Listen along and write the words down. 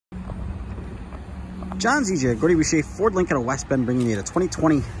John ZJ, Gordie Boucher, Ford Lincoln of West Bend, bringing you the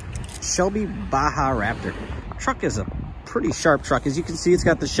 2020 Shelby Baja Raptor. Truck is a pretty sharp truck. As you can see, it's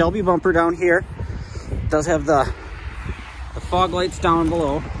got the Shelby bumper down here. It does have the fog lights down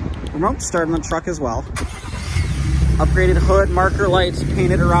below. Remote start on the truck as well. Upgraded hood, marker lights,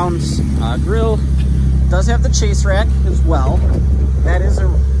 painted around grill. Does have the chase rack as well. That is a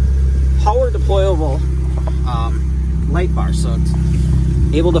power deployable light bar, so it's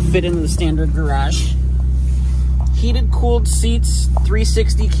able to fit into the standard garage. Heated, cooled seats,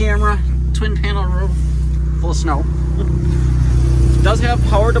 360 camera, twin panel roof, full of snow. It does have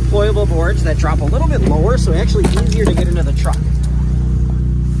power deployable boards that drop a little bit lower, so actually easier to get into the truck.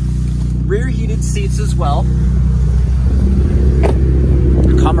 Rear heated seats as well.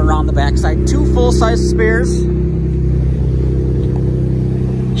 Come around the backside, 2 full-size spares.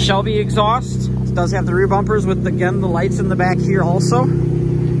 Shelby exhaust. It does have the rear bumpers with, again, the lights in the back here also.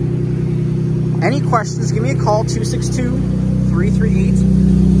 Any questions, give me a call,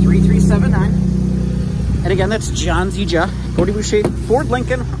 262-338-3379. And again, that's John Zija, Gordie Boucher, Ford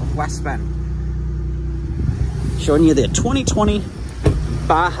Lincoln of West Bend. Showing you the 2020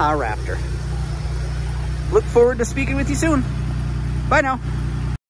 Baja Raptor. Look forward to speaking with you soon. Bye now.